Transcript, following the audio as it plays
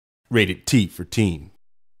Rated T for teen.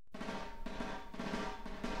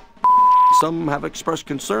 Some have expressed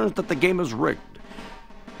concerns that the game is rigged.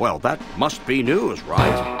 Well, that must be news,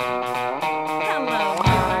 right? Hello,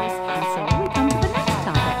 viewers. And so we come to the next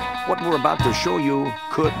topic. What we're about to show you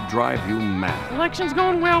could drive you mad. Election's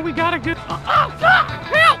going well. We got a good... Oh, God!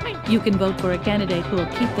 Help me! You can vote for a candidate who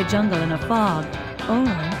will keep the jungle in a fog, or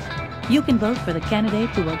you can vote for the candidate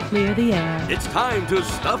who will clear the air. It's time to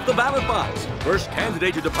stuff the ballot box. First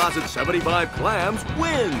candidate to deposit 75 clams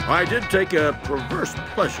wins. I did take a perverse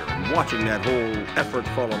pleasure in watching that whole effort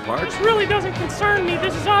fall apart. This really doesn't concern me.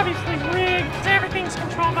 This is obviously rigged. Everything's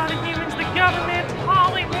controlled by the humans, the government,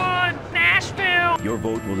 Hollywood, Nashville. Your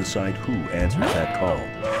vote will decide who answers that call.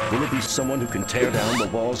 Will it be someone who can tear down the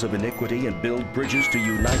walls of iniquity and build bridges to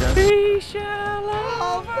unite us? We shall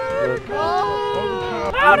overcome.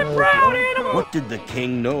 Loud and proud, animal. What did the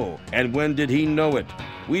king know? And when did he know it?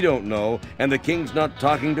 We don't know, and the king's not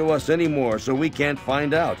talking to us anymore, so we can't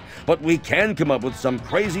find out. But we can come up with some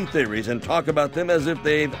crazy theories and talk about them as if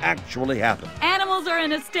they've actually happened. Animals are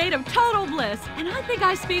in a state of total bliss, and I think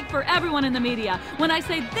I speak for everyone in the media when I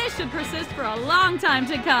say this should persist for a long time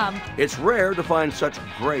to come. It's rare to find such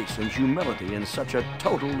grace and humility in such a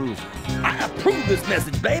total loser. I approve this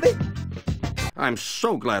message, baby! I'm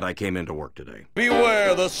so glad I came into work today.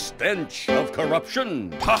 Beware the stench of corruption.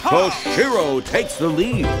 Toshiro takes the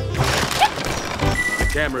lead. The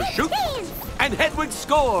camera shoots, and Hedwig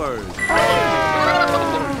scores.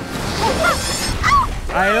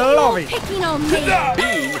 I love it. Picking on me.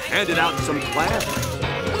 Bean handed out some clams.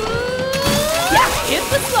 Yeah, it's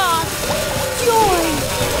the song. Joy.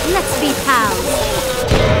 Let's be pals.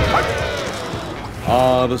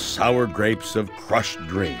 Ah, the sour grapes of crushed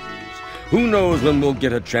dreams. Who knows when we'll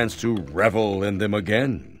get a chance to revel in them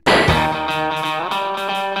again?